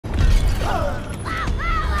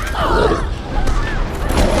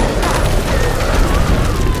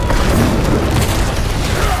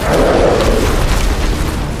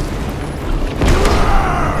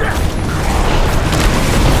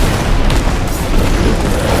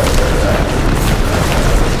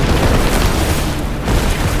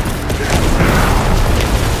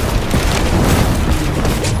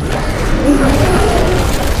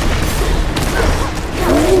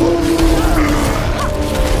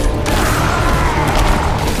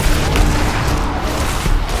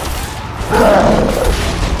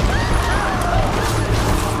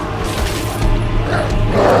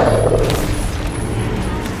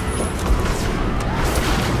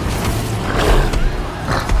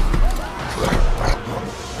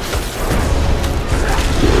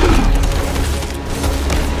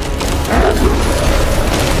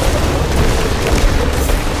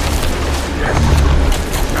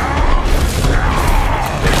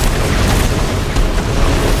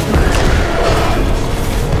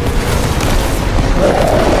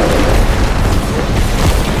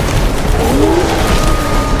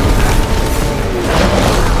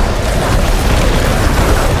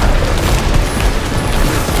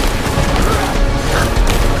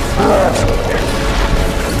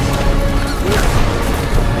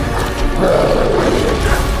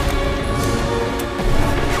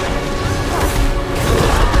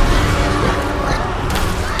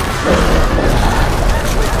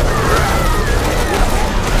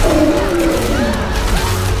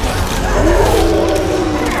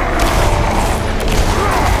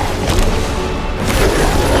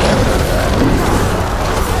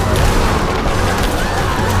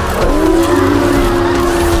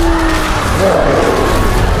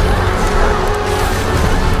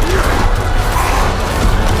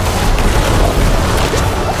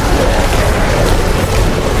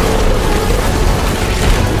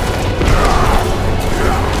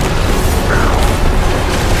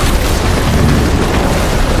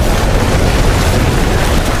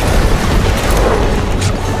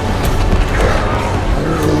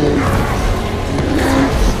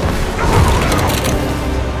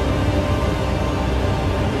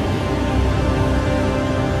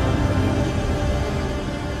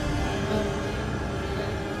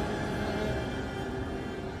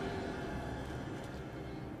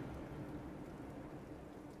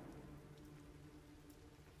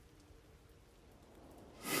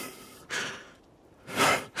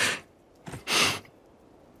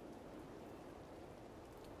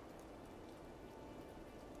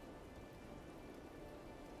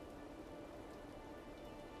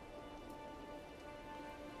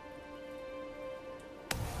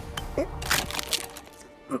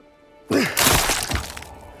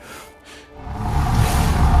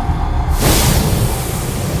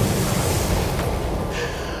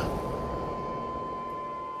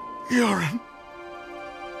Yoren.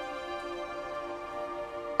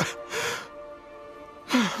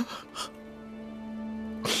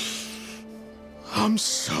 I'm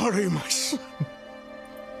sorry, my son.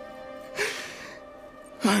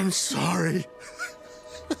 I'm sorry.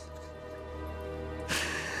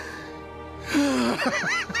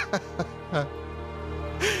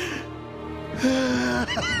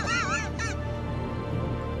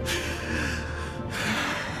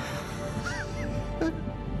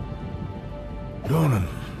 Yoren,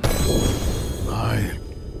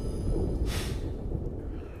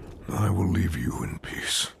 I will leave you in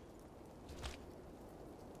peace.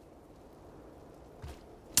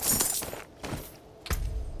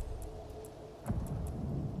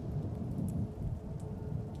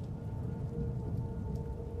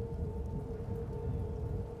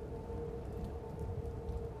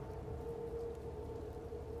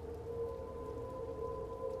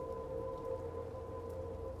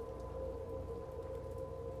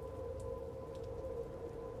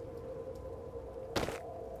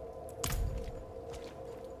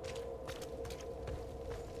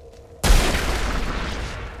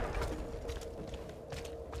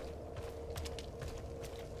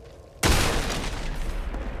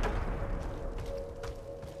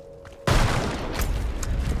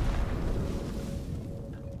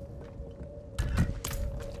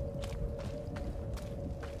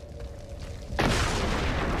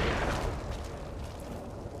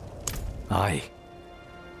 Aye.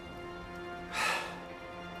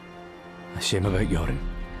 A shame about Yoren.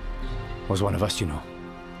 Was one of us, you know.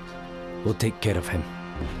 We'll take care of him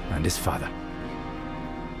and his father.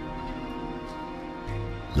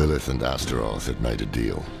 Lilith and Astaroth had made a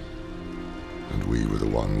deal, and we were the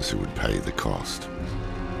ones who would pay the cost.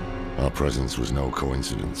 Our presence was no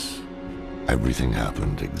coincidence. Everything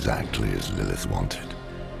happened exactly as Lilith wanted.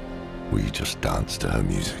 We just danced to her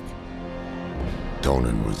music.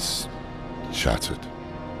 Donan was shattered,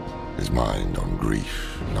 his mind on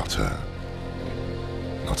grief, not her,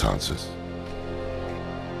 not answers.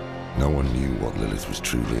 No one knew what Lilith was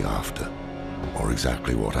truly after, or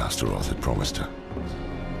exactly what Astaroth had promised her.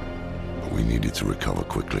 But we needed to recover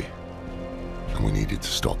quickly, and we needed to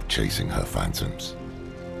stop chasing her phantoms.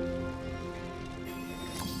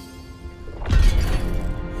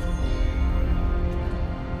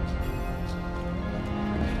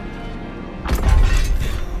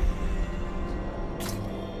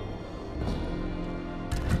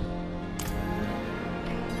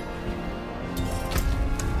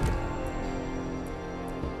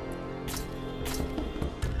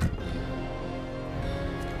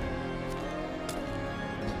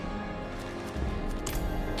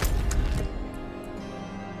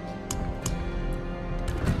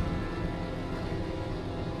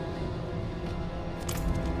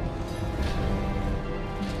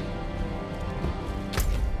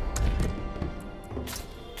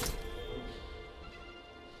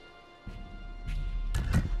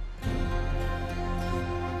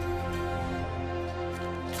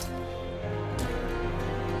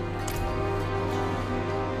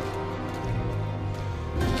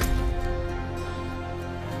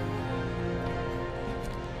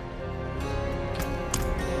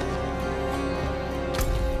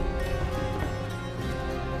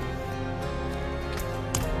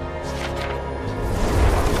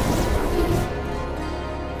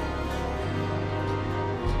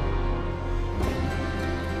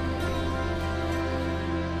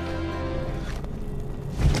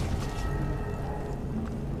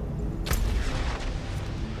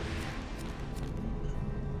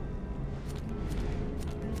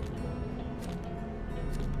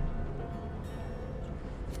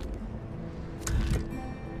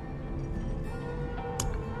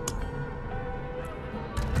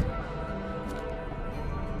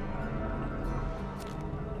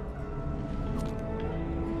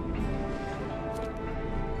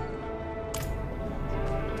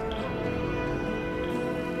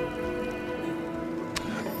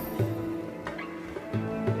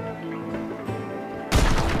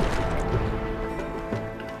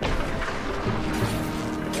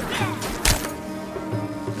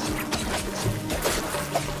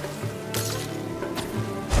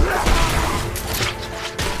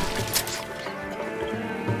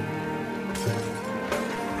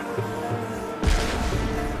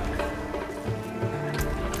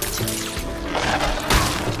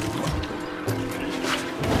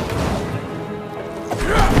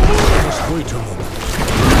 Wait a moment.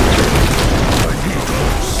 I need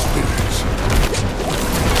those spirits.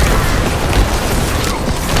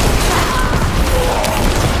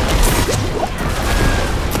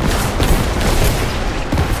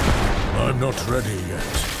 I'm not ready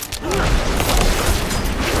yet. I'm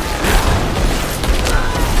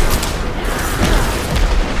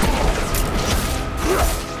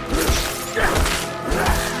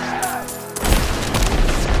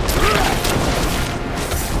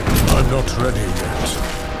not ready yet.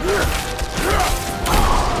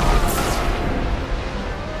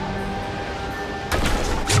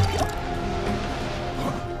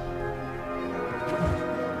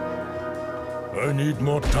 I need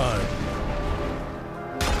more time.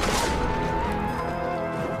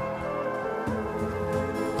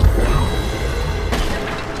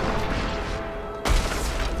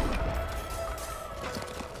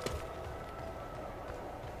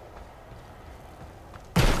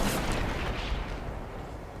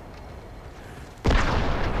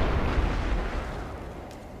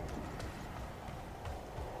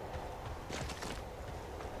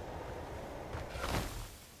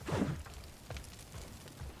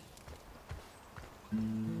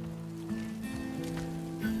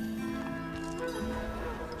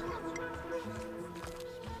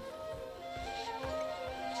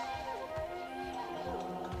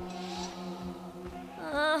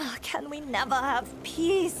 Can we never have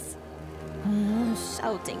peace?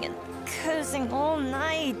 Shouting and cursing all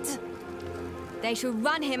night. They should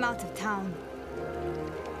run him out of town.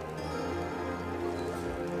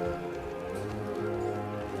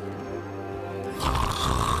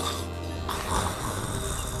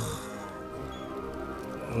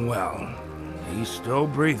 Well, he's still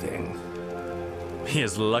breathing. He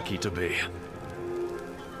is lucky to be.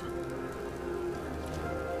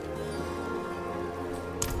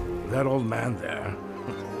 That old man there,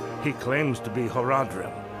 he claims to be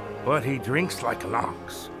Horadrim, but he drinks like an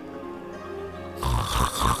ox.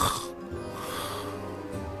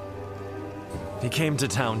 He came to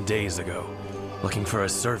town days ago, looking for a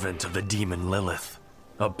servant of the demon Lilith.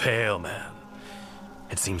 A pale man.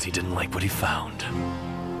 It seems he didn't like what he found.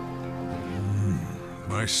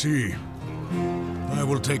 I see. I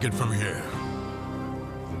will take it from here.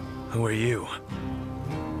 Who are you?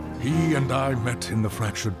 He and I met in the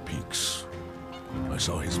Fractured Peaks. I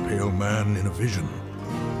saw his pale man in a vision,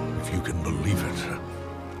 if you can believe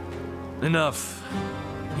it. Enough.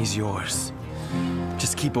 He's yours.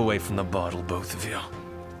 Just keep away from the bottle, both of you.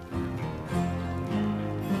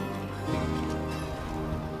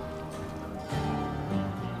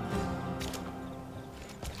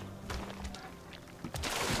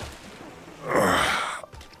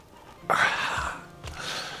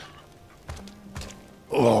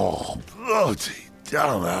 Oh, bloody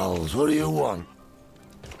damn hells, what do you want?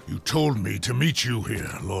 You told me to meet you here,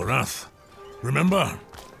 Lorath. Remember?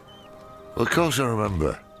 Of course I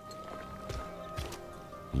remember.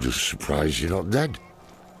 I'm just surprised you're not dead.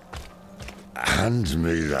 Hand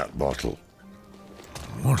me that bottle.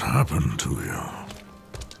 What happened to you?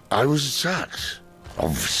 I was attacked,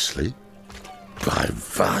 obviously, by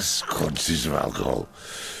vast quantities of alcohol,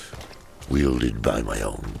 wielded by my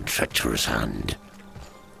own treacherous hand.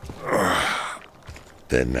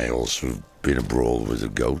 There may also have been a brawl with a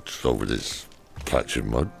goat over this patch of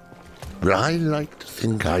mud, but I like to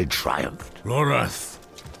think I triumphed. Lorath,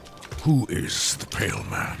 who is the Pale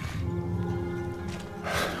Man?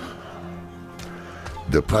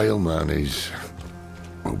 The Pale Man is,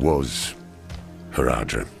 or was,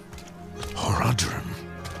 Horadrim. Horadrim?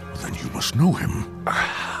 Then you must know him.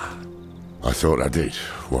 I thought I did,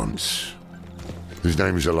 once. His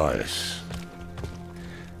name is Elias.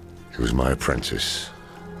 He was my apprentice.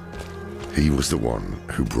 He was the one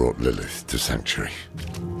who brought Lilith to Sanctuary.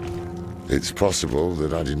 It's possible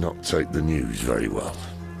that I did not take the news very well.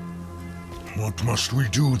 What must we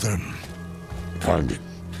do then? Find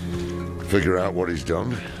him. Figure out what he's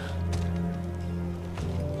done.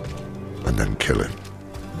 And then kill him.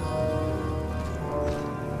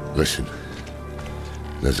 Listen.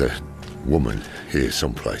 There's a woman here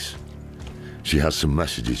someplace. She has some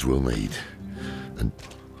messages we'll need. And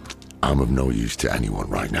I'm of no use to anyone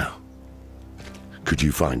right now. Could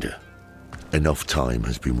you find her? Enough time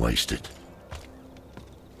has been wasted.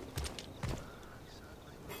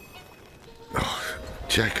 Oh,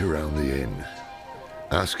 check around the inn.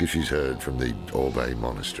 Ask if she's heard from the Orbe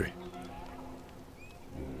Monastery.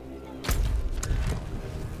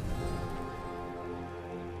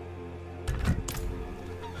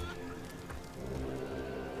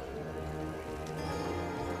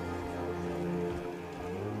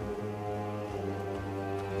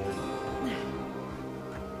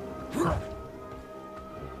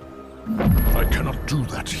 I cannot do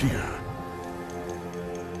that here.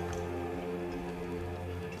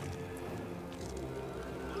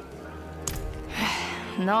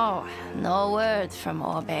 No word from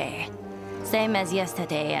Orbe. Same as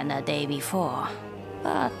yesterday and the day before.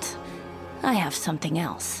 But I have something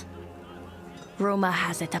else. Rumor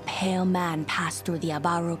has it a pale man passed through the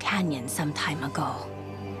Abaru Canyon some time ago.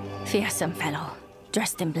 Fearsome fellow,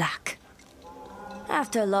 dressed in black.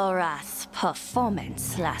 After Laura's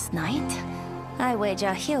performance last night, I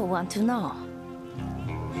wager he'll want to know.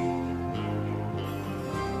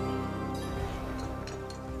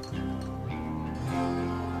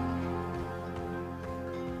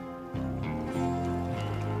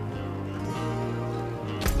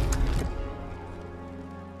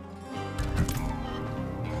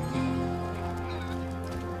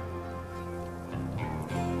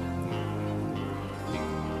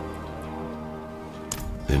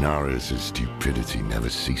 Inarius' stupidity never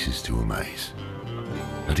ceases to amaze.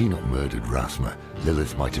 Had he not murdered Rathma,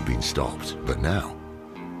 Lilith might have been stopped, but now?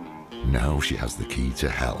 Now she has the key to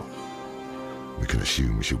hell. We can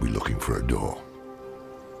assume she'll be looking for a door.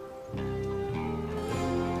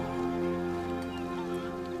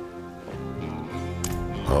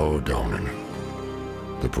 Oh, Donan.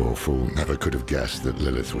 The poor fool never could have guessed that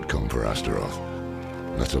Lilith would come for Astaroth,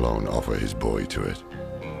 let alone offer his boy to it.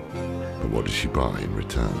 But what does she buy in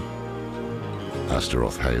return?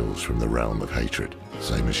 Astaroth hails from the realm of hatred,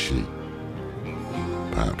 same as she.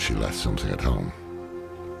 Perhaps she left something at home.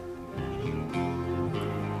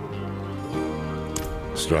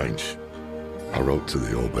 Strange. I wrote to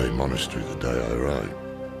the Orbe Monastery the day I arrived.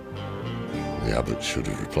 The abbot should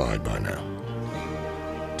have replied by now.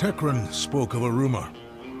 Tekran spoke of a rumor.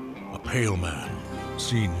 A pale man,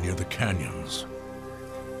 seen near the canyons.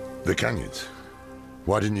 The canyons?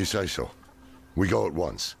 Why didn't you say so? We go at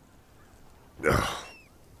once. Ugh,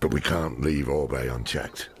 but we can't leave Orbe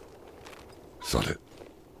unchecked. Sod it.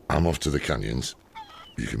 I'm off to the canyons.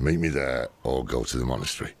 You can meet me there or go to the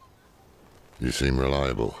monastery. You seem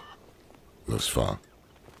reliable, thus far.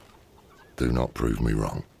 Do not prove me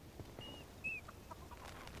wrong.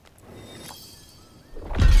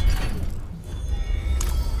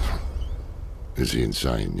 Is he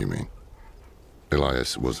insane, you mean?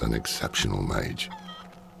 Elias was an exceptional mage.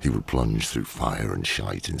 He would plunge through fire and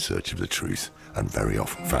shite in search of the truth, and very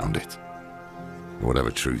often found it. Whatever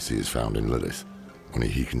truth he has found in Lilith, only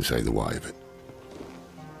he can say the why of it.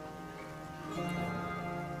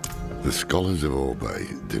 The scholars of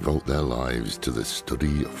Orbe devote their lives to the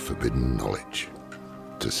study of forbidden knowledge.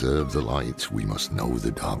 To serve the light, we must know the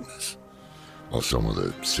darkness, or some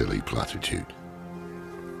other silly platitude.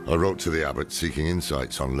 I wrote to the abbot seeking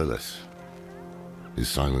insights on Lilith. His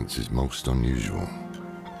silence is most unusual.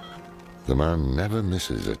 The man never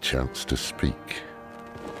misses a chance to speak.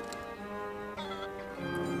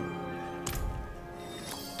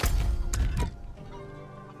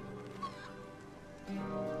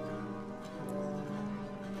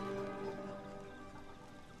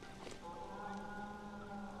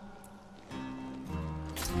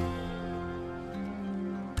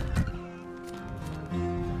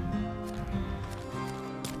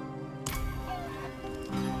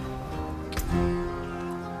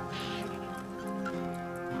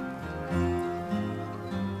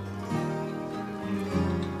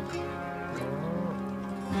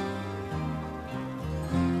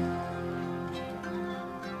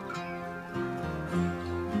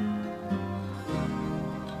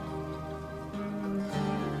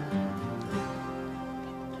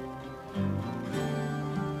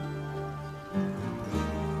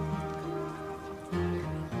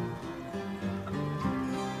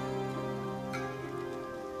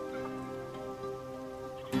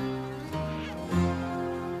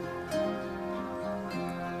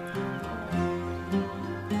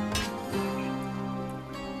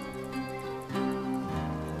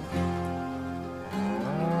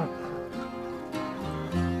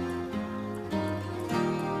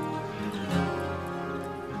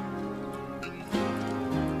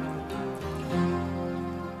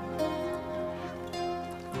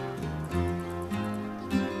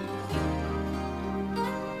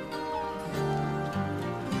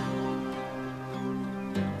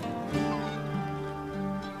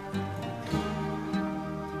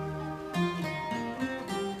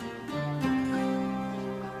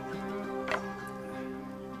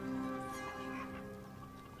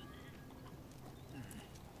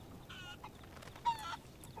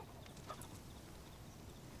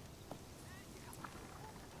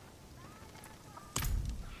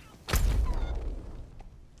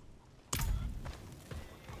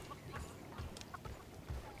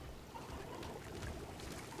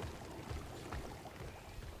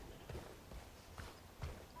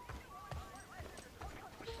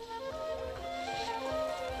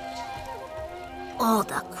 All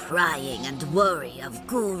the crying and worry of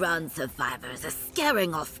Ghoul-Run survivors is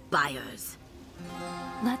scaring off buyers.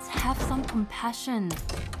 Let's have some compassion.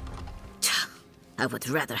 I would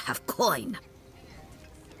rather have coin.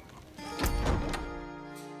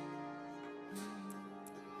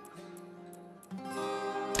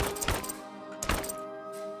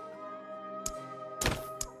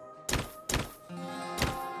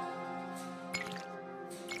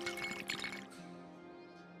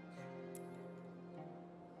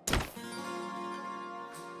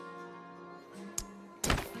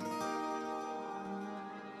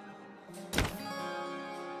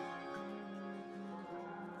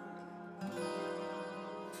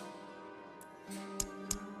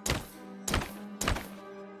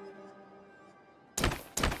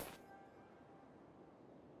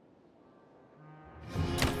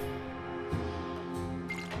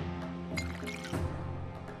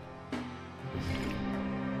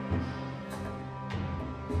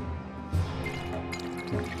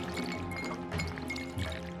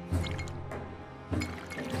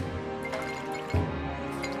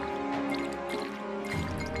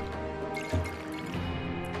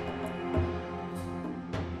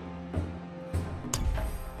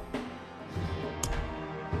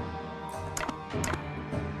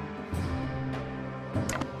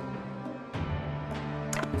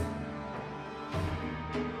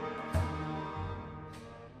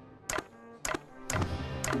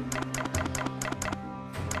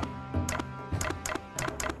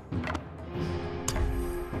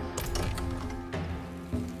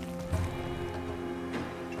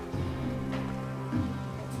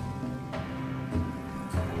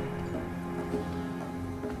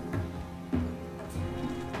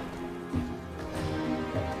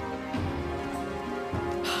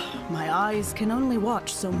 My eyes can only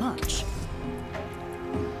watch so much.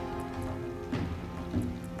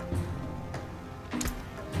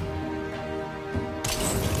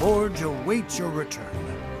 Forge awaits your return.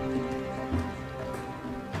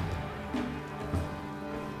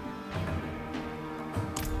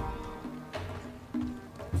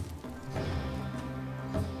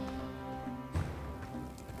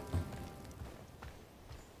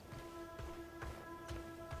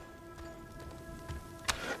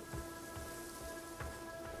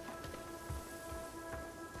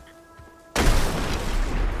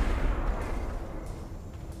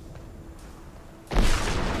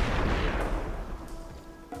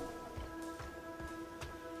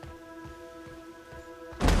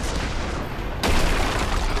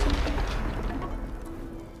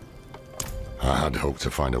 I had hoped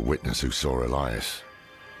to find a witness who saw Elias.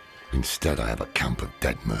 Instead, I have a camp of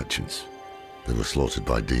dead merchants. They were slaughtered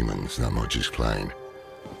by demons, that much is plain.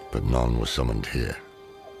 But none were summoned here.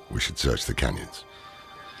 We should search the canyons.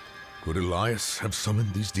 Could Elias have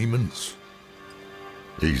summoned these demons?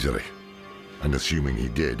 Easily. And assuming he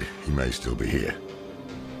did, he may still be here.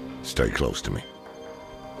 Stay close to me.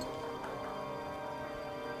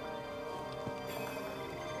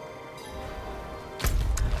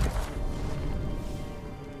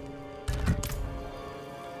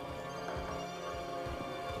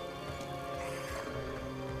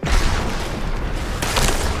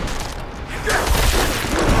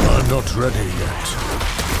 I'm not ready yet.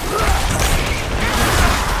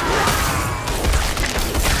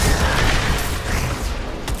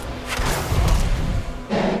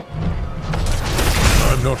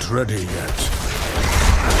 I'm not ready yet.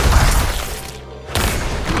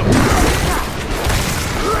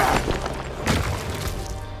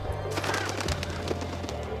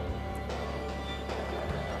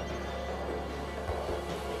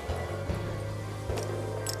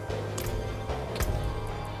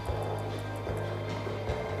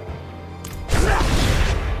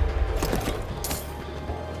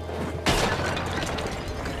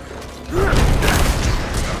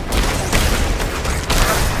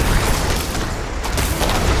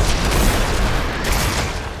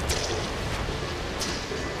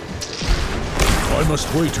 I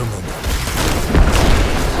must wait a moment.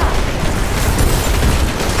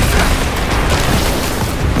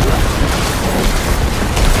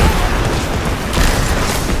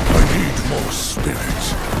 I need more spirit.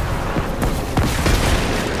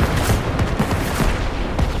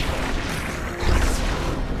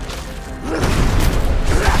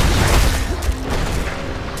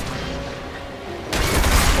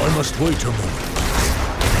 I must wait a moment.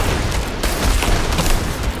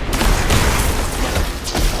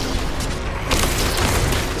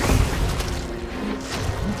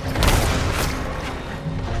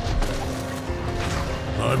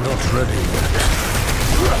 I'm not ready yet.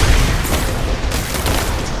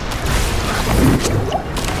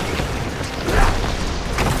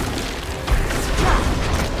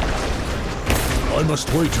 I must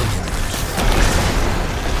wait a moment.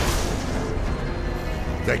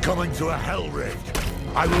 They're coming through a hell rig.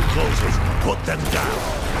 I will close it. Put them down.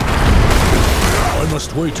 I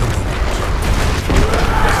must wait a moment.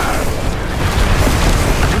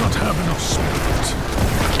 I do not have enough spirit.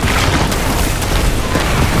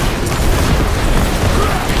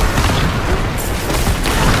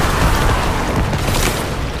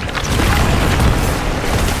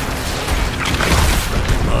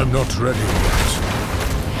 I'm not ready yet.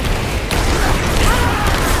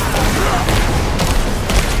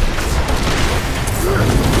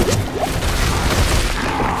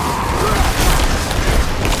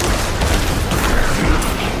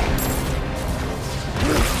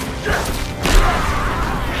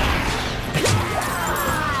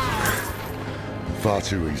 Far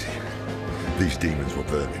too easy. These demons were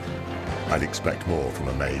burning. I'd expect more from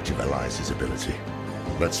a mage of Elias's ability.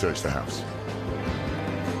 Let's search the house.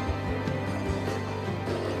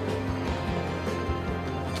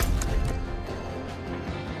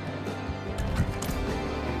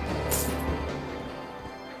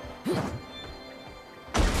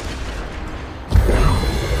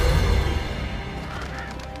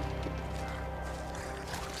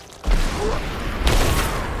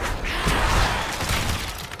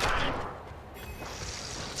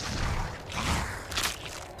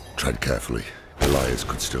 Tread carefully. Elias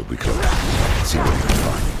could still be close. See what you can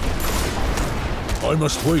find. I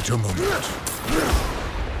must wait a moment.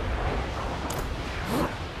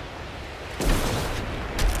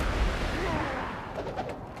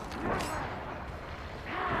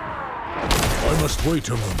 I must wait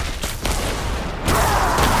a moment.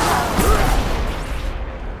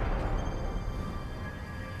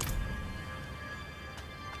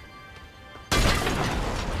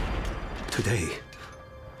 Today,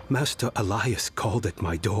 Master Elias called at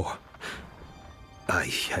my door. I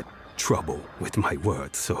had trouble with my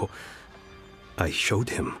words, so I showed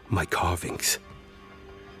him my carvings.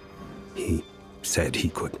 He said he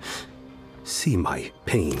could see my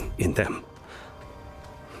pain in them.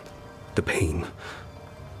 The pain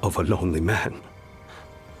of a lonely man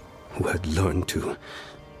who had learned to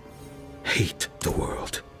hate the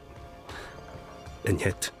world. And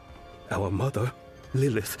yet, our mother,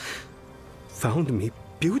 Lilith, found me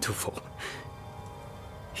beautiful.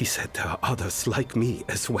 He said there are others like me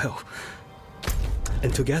as well.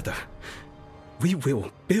 And together, we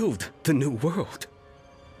will build the new world.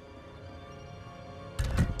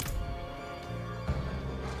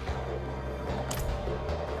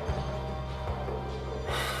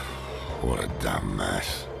 What a damn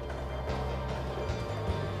mess.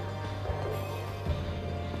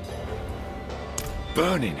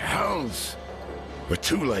 Burning hells! We're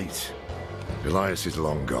too late. Elias is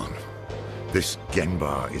long gone. This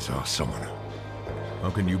Genbar is our summoner.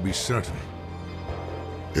 How can you be certain?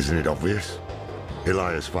 Isn't it obvious?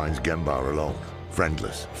 Elias finds Genbar alone,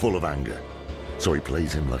 friendless, full of anger. So he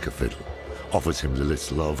plays him like a fiddle, offers him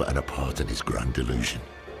Lilith's love and a part in his grand delusion.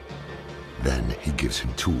 Then he gives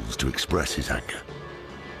him tools to express his anger.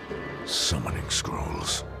 Summoning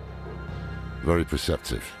scrolls. Very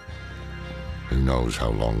perceptive. Who knows how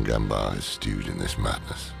long Genbar has stewed in this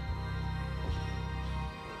madness?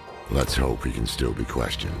 Let's hope he can still be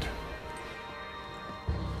questioned.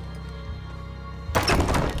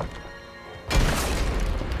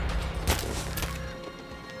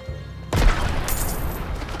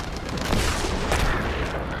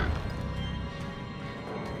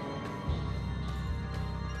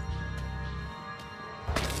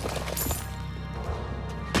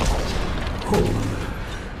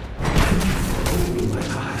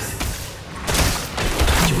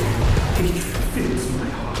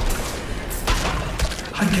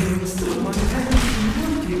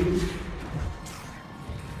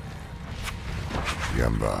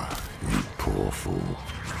 Genbar, you poor fool.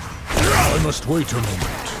 I must wait a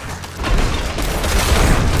moment.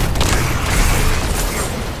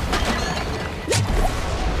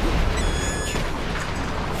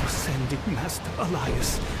 For sending Master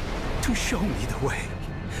Elias to show me the way.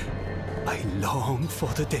 I long for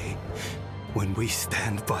the day when we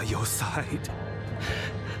stand by your side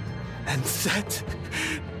and set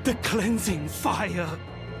the cleansing fire.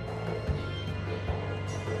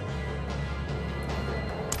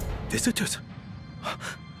 Visitors?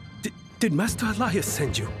 Did Master Elias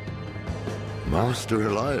send you? Master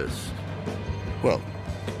Elias? Well,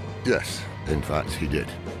 yes, in fact, he did.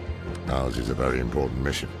 Ours is a very important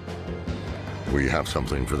mission. We have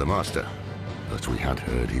something for the Master, but we had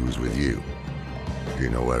heard he was with you. Do you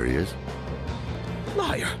know where he is?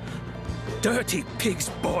 Liar! Dirty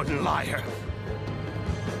pig's-born liar!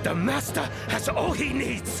 The Master has all he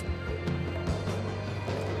needs!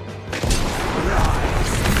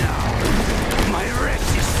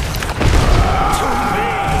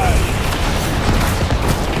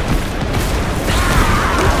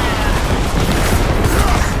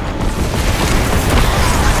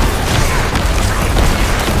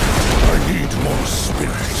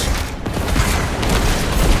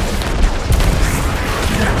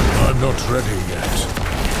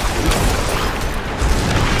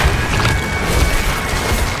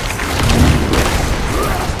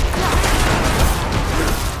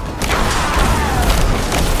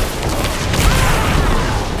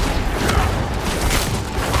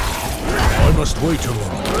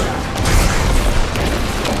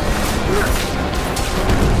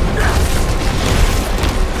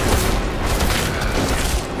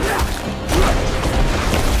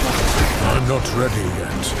 ready yet.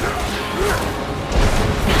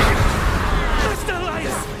 Master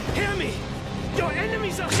Elias, hear me! Your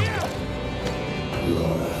enemies are here!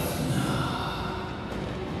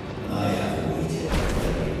 I have waited a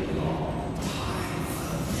very long time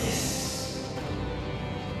for this.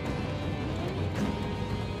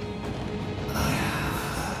 I have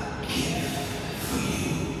a gift for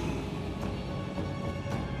you.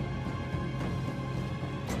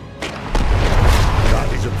 That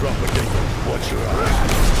is a proper demon. Watch your eyes.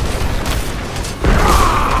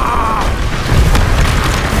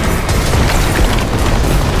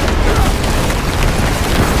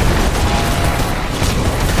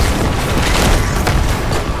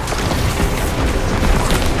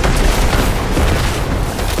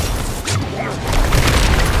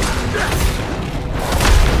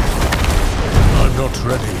 I'm not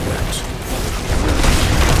ready yet.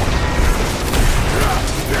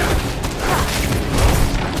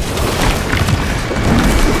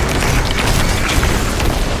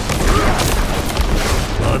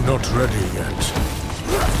 I'm not ready yet.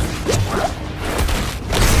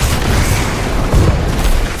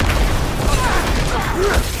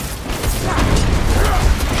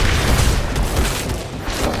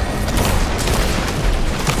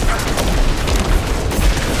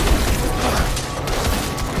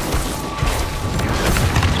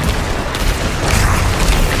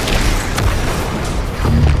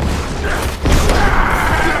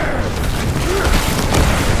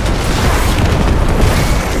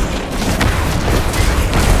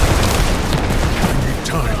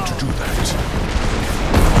 Time to do that.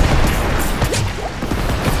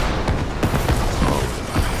 Oh,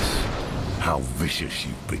 Elias, how vicious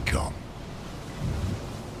you've become.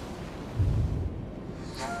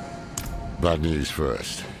 Bad news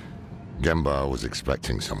first. Gembar was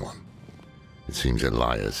expecting someone. It seems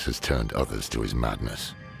Elias has turned others to his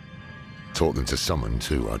madness. Taught them to summon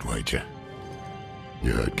too, I'd wager.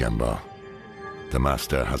 You heard Gembar. The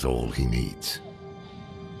Master has all he needs.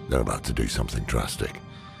 They're about to do something drastic.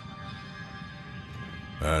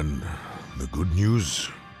 And the good news?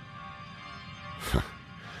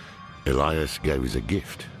 Elias gave us a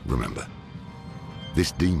gift, remember?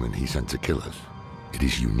 This demon he sent to kill us, it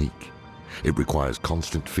is unique. It requires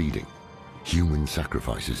constant feeding. Human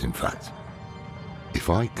sacrifices, in fact. If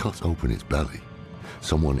I cut open its belly,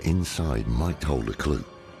 someone inside might hold a clue.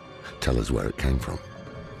 Tell us where it came from.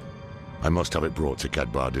 I must have it brought to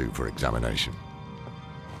Kedbardu for examination.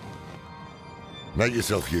 Make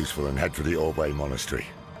yourself useful and head for the Orbe Monastery.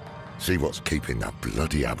 See what's keeping that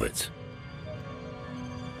bloody abbot.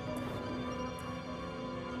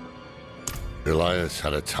 Elias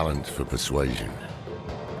had a talent for persuasion.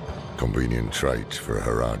 Convenient trait for a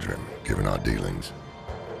Haradrim, given our dealings.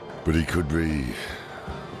 But he could be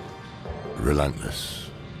relentless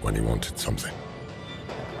when he wanted something.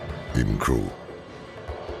 Even cruel.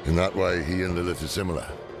 In that way, he and Lilith are similar.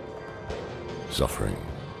 Suffering.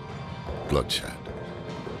 Bloodshed.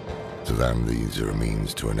 To them, these are a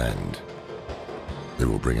means to an end. They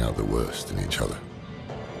will bring out the worst in each other.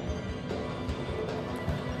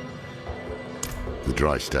 The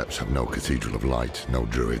Dry Steppes have no Cathedral of Light, no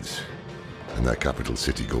Druids, and their capital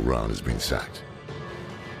city, Gulran, has been sacked.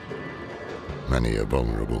 Many are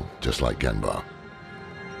vulnerable, just like Genbar.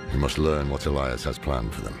 We must learn what Elias has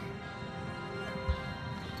planned for them.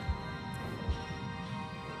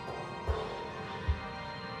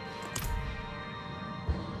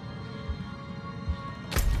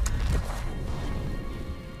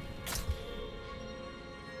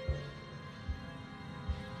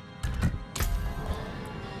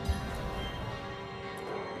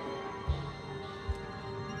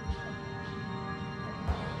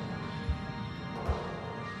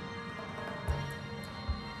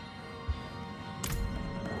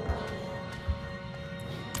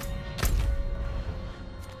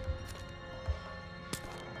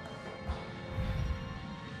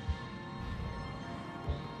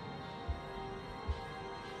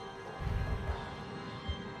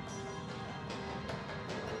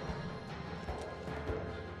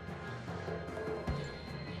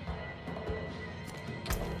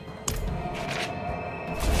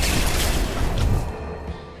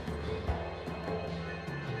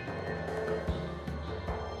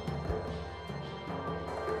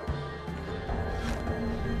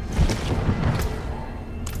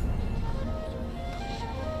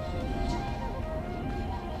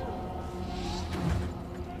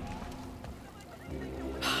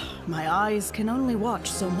 My eyes can only watch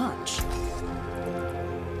so much.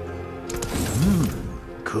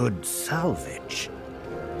 Good salvage.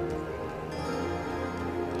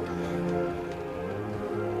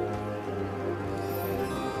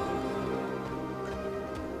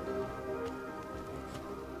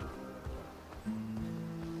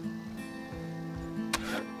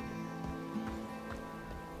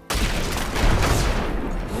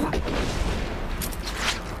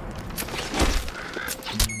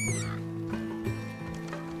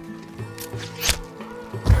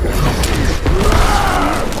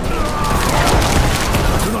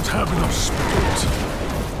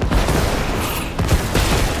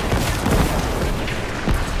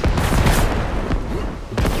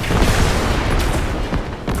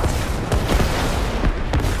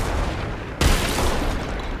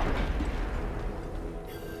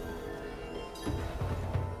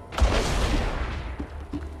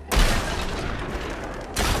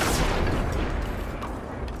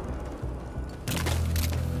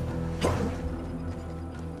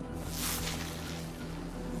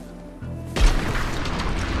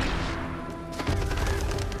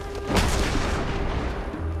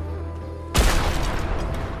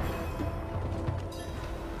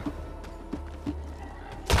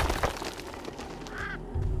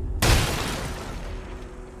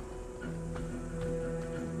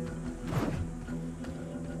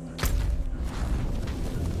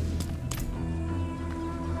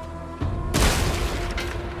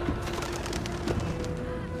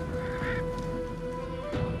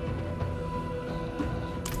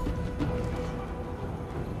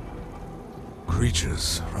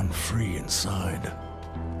 creatures run free inside.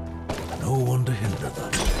 No one to hinder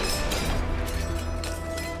them.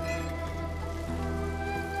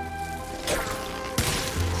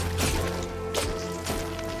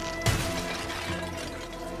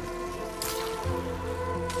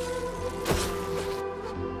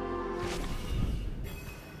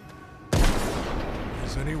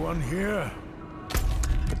 Is anyone here?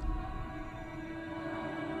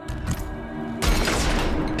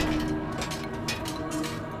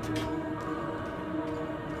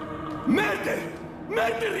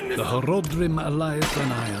 The Horodrim Elias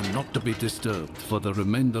and I are not to be disturbed for the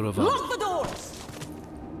remainder of our... Lock the doors!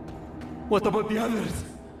 What about the others?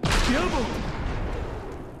 Diablo!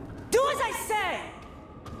 Do as I say!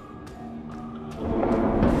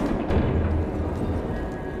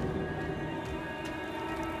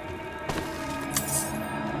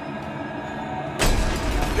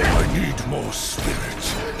 I need more spirit.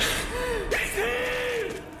 He's here!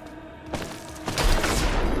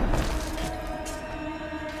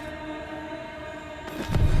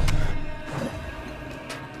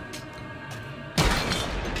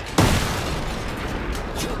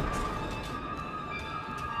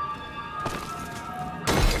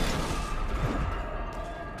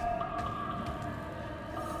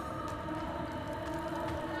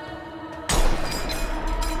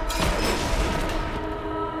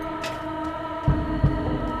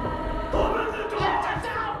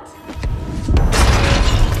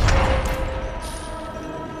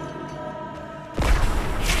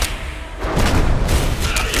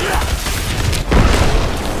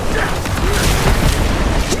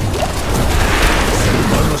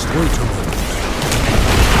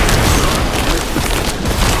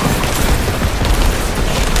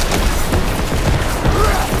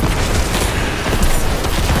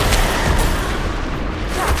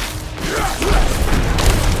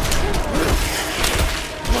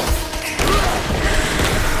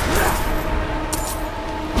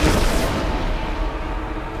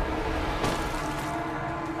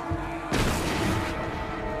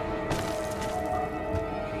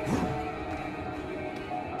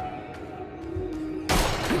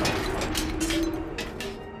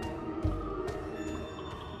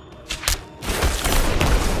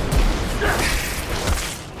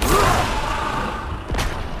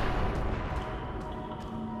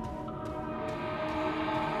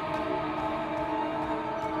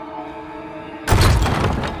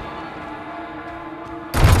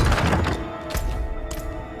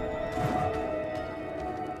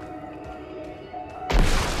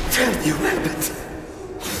 Damn you, Abbott!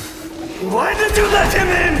 Why did you let him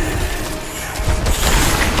in?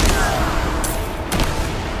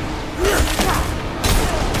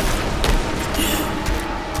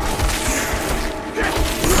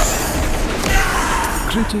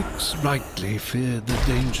 Critics rightly fear the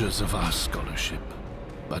dangers of our scholarship,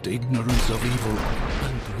 but ignorance of evil...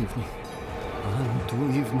 Unto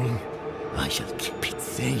evening, I shall keep it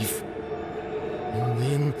safe. And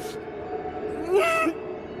then...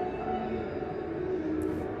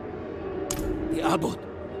 The abbot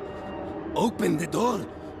opened the door,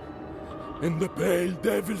 and the pale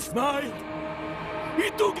devil smiled. He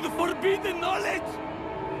took the forbidden knowledge.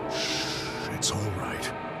 Shh, it's all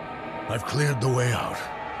right. I've cleared the way out.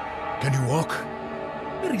 Can you walk?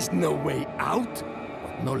 There is no way out.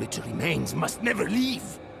 What knowledge remains must never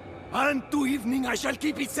leave. Unto evening I shall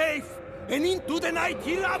keep it safe, and into the night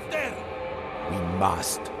hereafter. We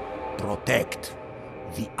must protect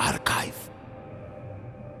the archive.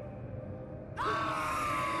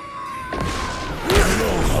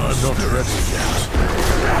 I'm not ready yet.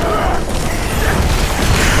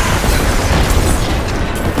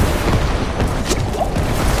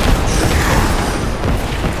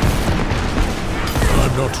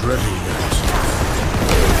 I'm not ready yet.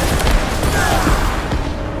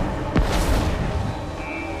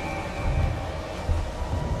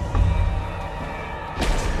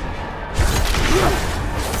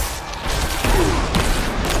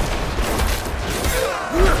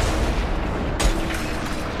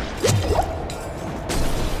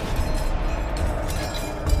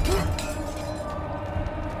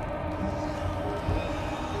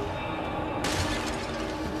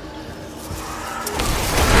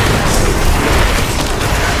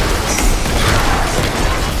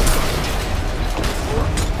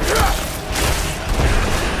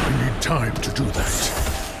 Time to do that.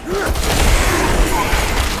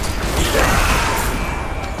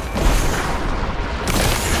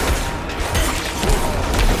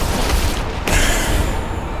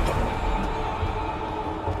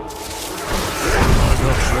 I'm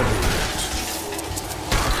not ready yet.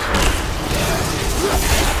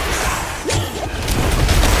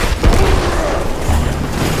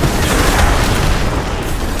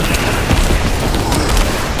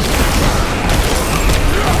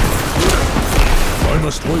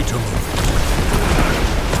 must wait a moment.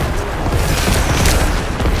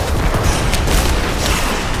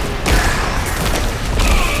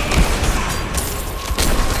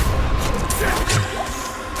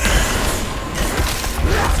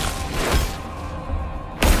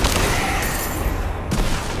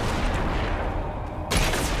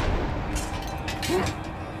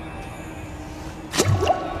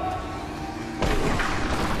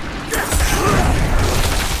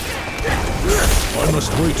 I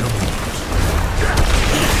must wait a moment.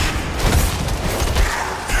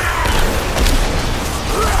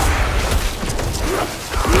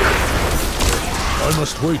 I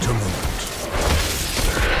must wait a moment.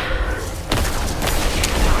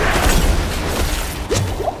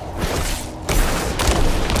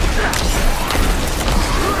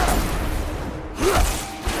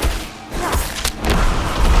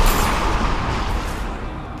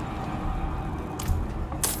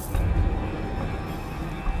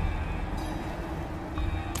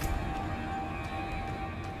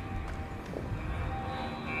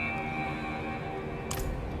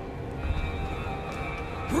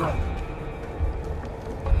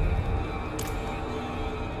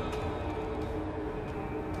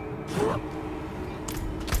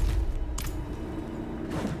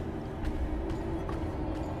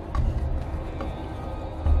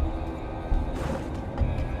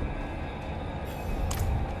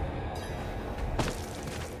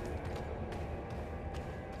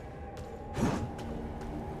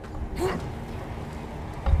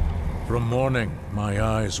 From morning, my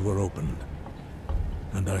eyes were opened,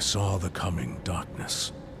 and I saw the coming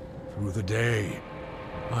darkness. Through the day,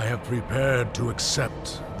 I have prepared to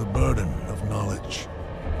accept the burden of knowledge.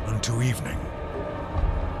 Unto evening,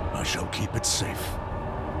 I shall keep it safe,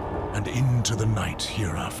 and into the night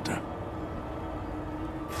hereafter.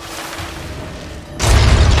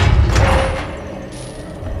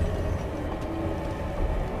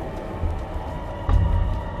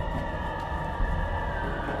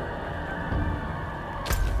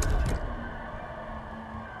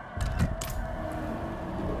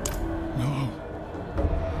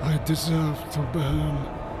 Deserve to burn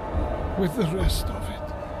with the rest of it.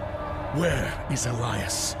 Where is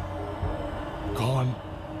Elias? Gone.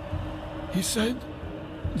 He said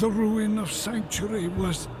the ruin of Sanctuary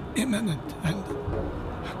was imminent and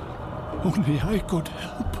only I could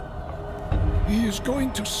help. He is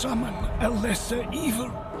going to summon a lesser evil.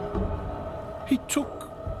 He took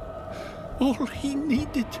all he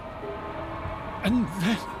needed, and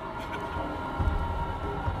then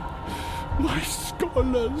my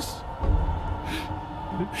scholars.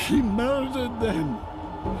 He murdered them.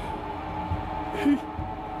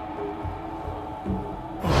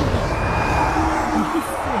 My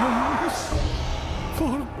friends,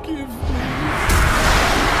 forgive me.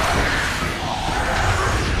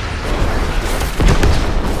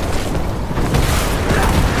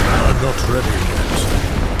 I'm not ready yet.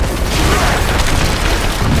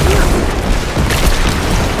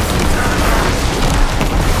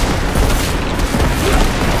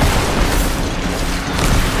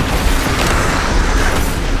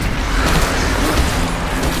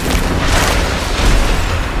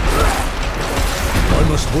 I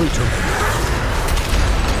must wait a minute.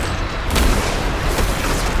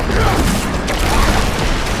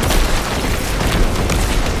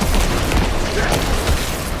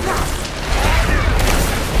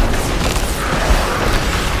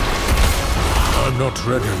 I'm not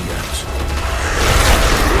ready yet.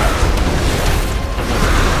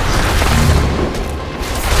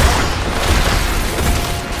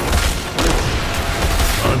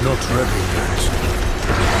 I'm not ready yet.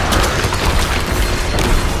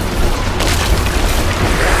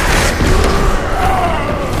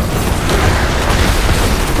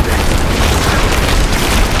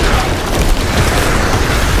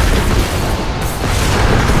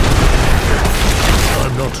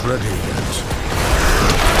 Not ready yet.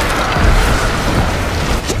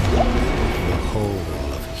 The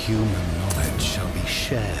whole of human knowledge shall be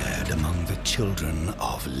shared among the children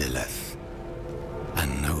of Lilith,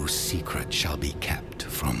 and no secret shall be kept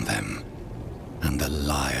from them. And the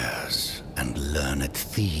liars and learned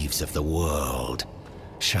thieves of the world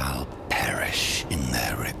shall perish in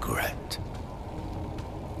their regret.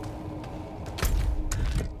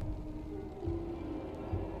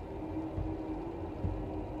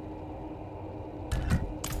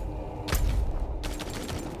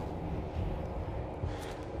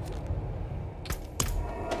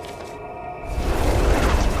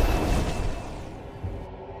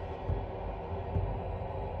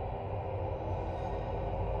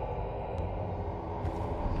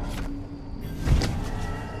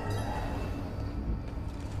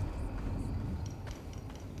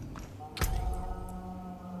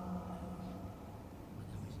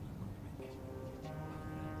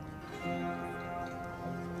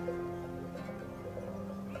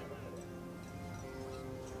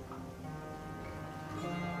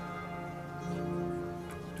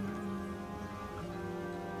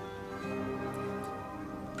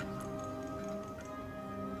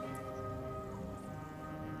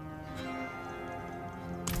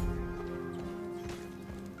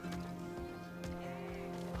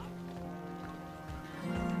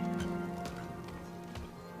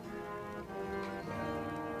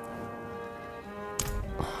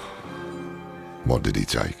 What did he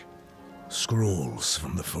take? Scrolls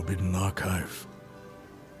from the Forbidden Archive.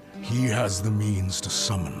 He has the means to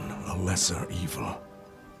summon a lesser evil.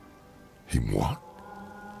 Him what?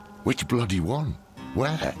 Which bloody one?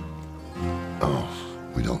 Where? Oh,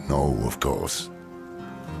 we don't know, of course.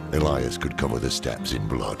 Elias could cover the steppes in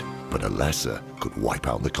blood, but a lesser could wipe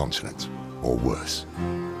out the continent, or worse.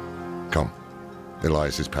 Come,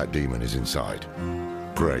 Elias's pet demon is inside.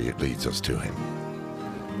 Pray it leads us to him.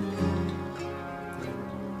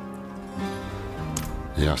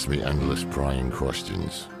 He asked me endless prying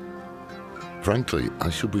questions. Frankly,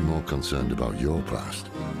 I should be more concerned about your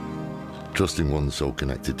past. Trusting one so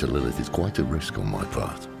connected to Lilith is quite a risk on my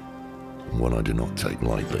part, and one I do not take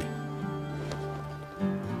lightly.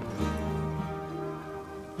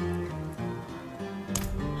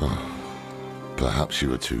 Perhaps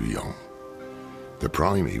you are too young. The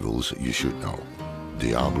prime evils you should know: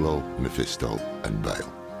 Diablo, Mephisto, and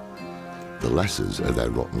Baal. The lessers are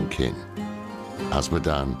their rotten kin: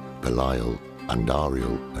 Asmodan, Belial,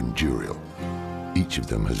 Andariel, and Juriel. Each of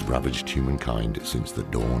them has ravaged humankind since the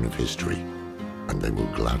dawn of history, and they will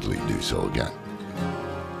gladly do so again.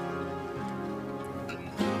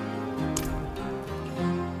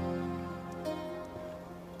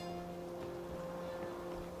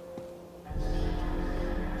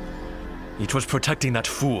 It was protecting that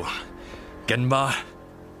fool, Genma.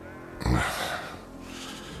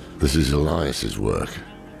 This is Elias's work.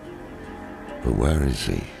 But where is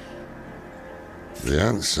he? The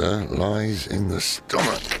answer lies in the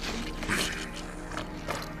stomach.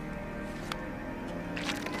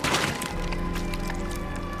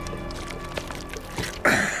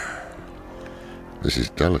 This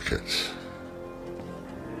is delicate.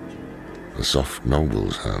 A soft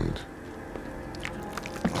noble's hand.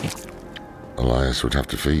 Elias would have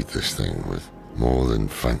to feed this thing with more than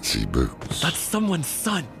fancy boots. That's someone's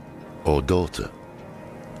son. Or daughter.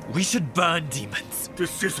 We should burn demons.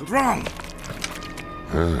 This is wrong.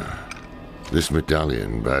 This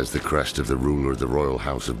medallion bears the crest of the ruler of the royal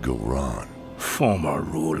house of Gulran. Former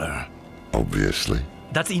ruler. Obviously.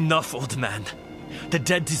 That's enough, old man. The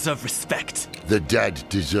dead deserve respect. The dead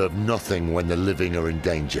deserve nothing when the living are in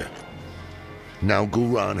danger. Now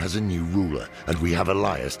Gulran has a new ruler, and we have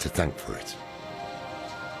Elias to thank for it.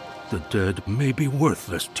 The dead may be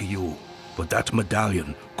worthless to you, but that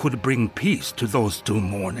medallion could bring peace to those two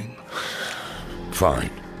mourning. Fine.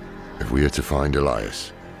 If we are to find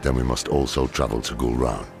Elias, then we must also travel to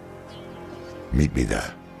Gulran. Meet me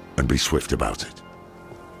there, and be swift about it.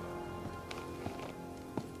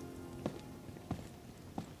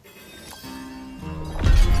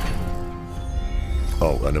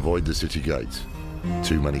 Oh, and avoid the city gates.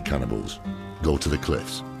 Too many cannibals. Go to the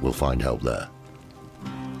cliffs. We'll find help there.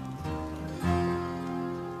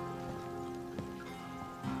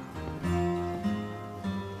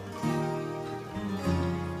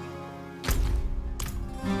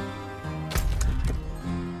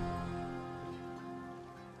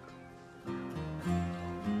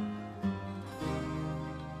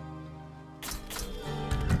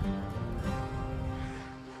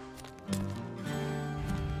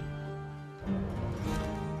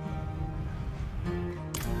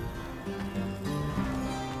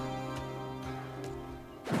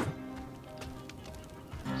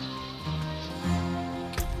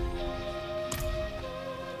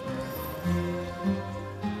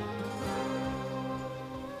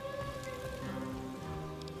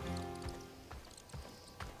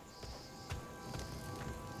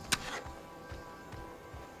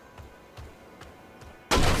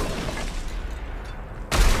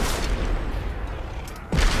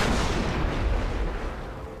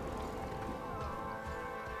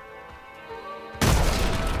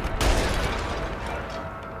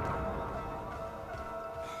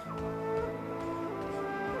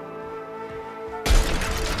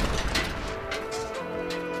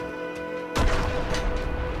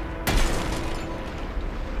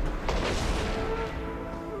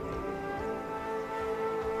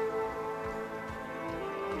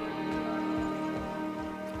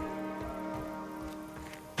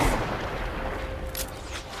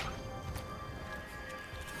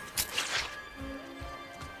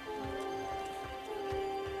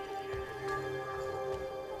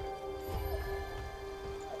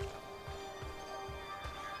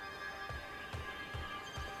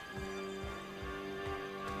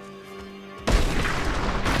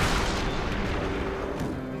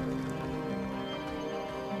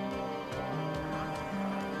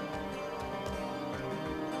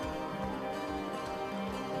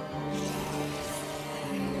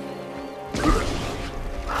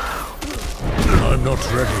 I'm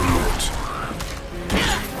not ready yet.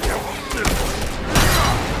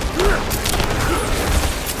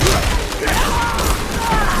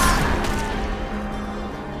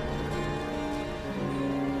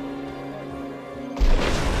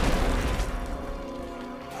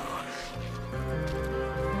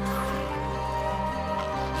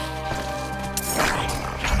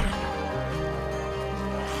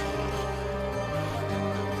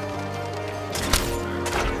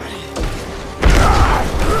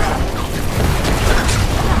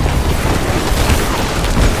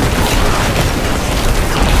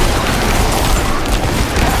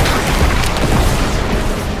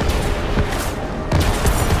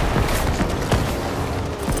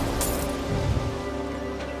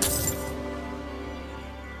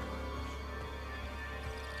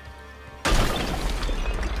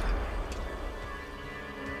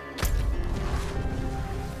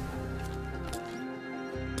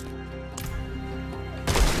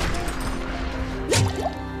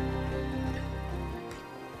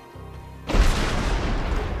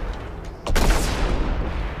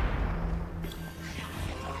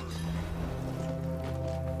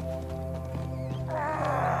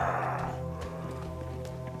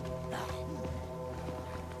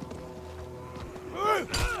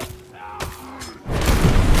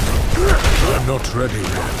 I'm not ready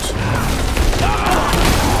yet.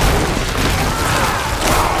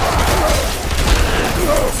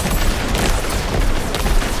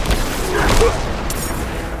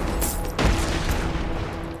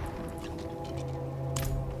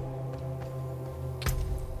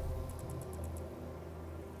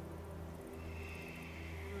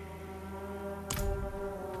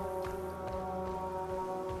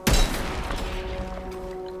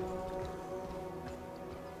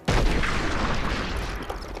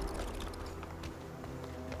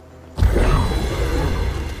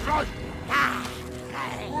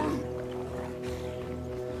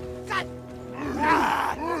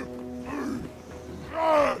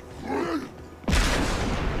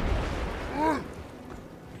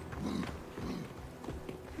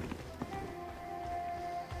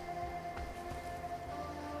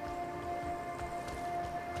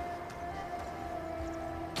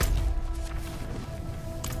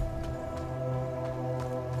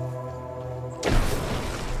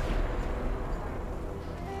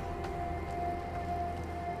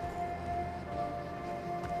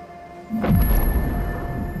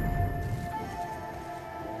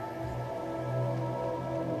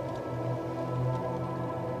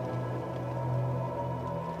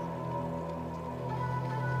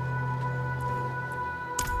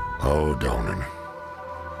 Oh, Donan.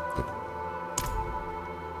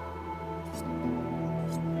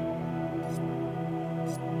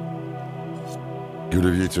 Good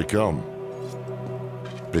of you to come.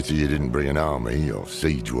 Pity you didn't bring an army or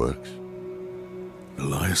siege works.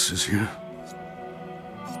 Elias is here?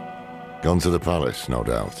 Gone to the palace, no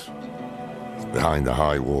doubt. Behind the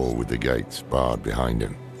high wall with the gates barred behind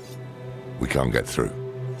him. We can't get through.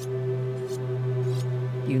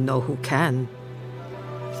 You know who can.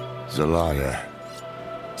 Zelaya.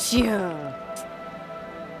 Sure.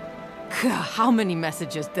 How many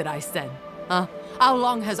messages did I send? Huh? How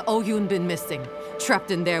long has Oyun been missing?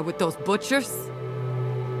 Trapped in there with those butchers?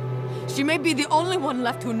 She may be the only one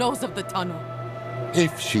left who knows of the tunnel.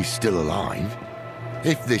 If she's still alive.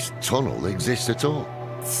 If this tunnel exists at all.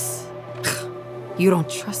 You don't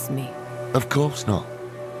trust me? Of course not.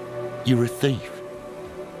 You're a thief.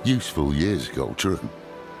 Useful years ago, true.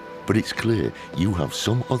 But it's clear you have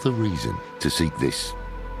some other reason to seek this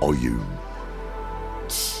Oyun.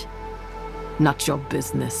 Not your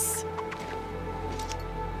business.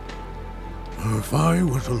 If I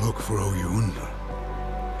were to look for Oyun,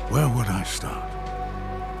 where would I start?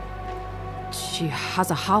 She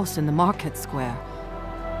has a house in the market square.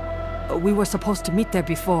 We were supposed to meet there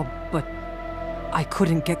before, but I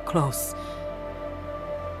couldn't get close.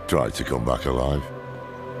 Tried to come back alive.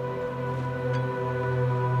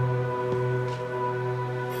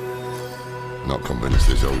 Not convinced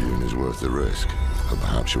this Oyun is worth the risk, but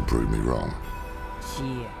perhaps you'll prove me wrong.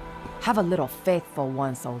 Yeah. Have a little faith for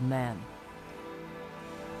once, old man.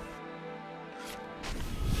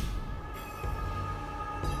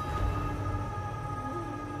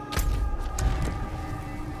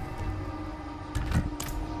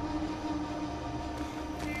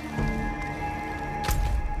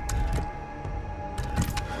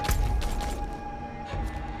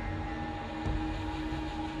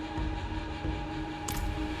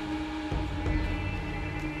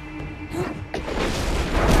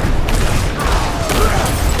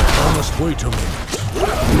 Wait a minute.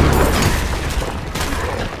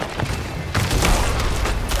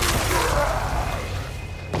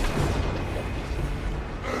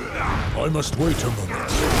 I must wait a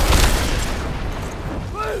moment.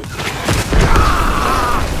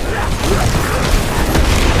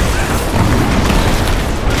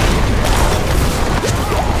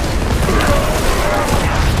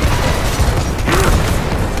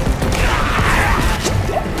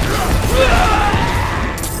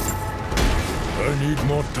 I need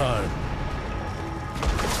more time.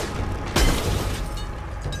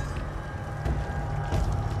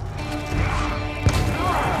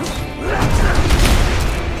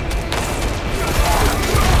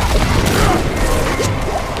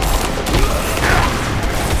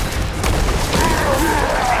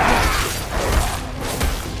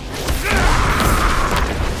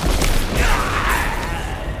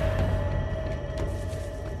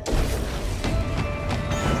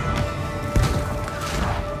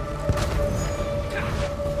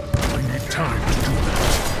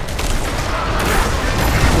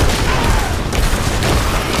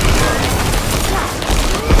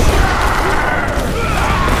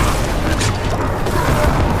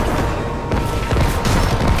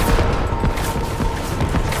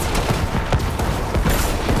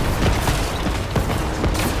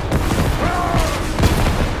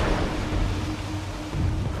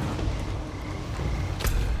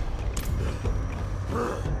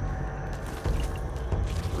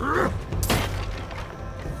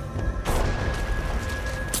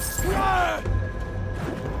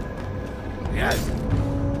 Yes.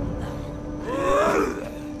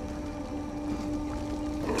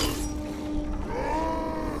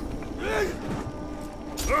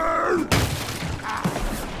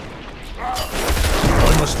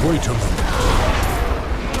 I must wait a moment.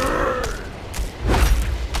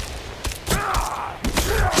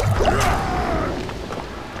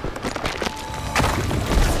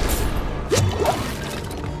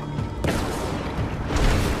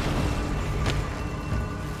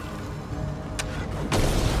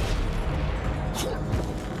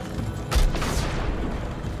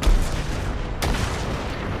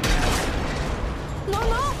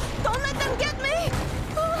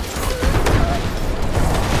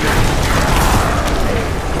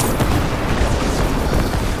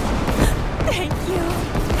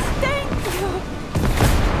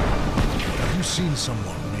 Seen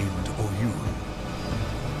someone named Oyun?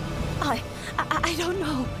 I don't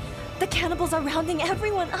know. The cannibals are rounding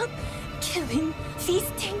everyone up, killing,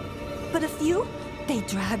 feasting. But a few, they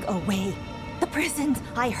drag away. The prisons,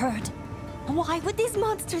 I heard. Why would these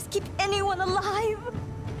monsters keep anyone alive?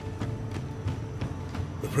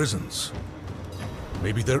 The prisons.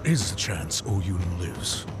 Maybe there is a chance Oyun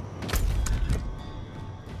lives.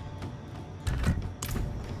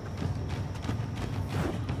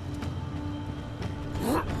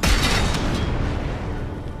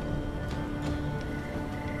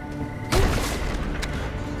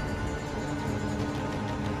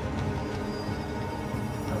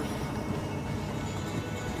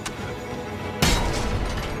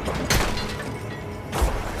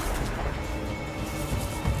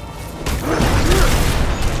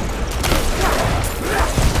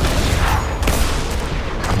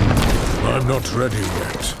 I'm not ready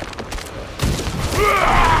yet.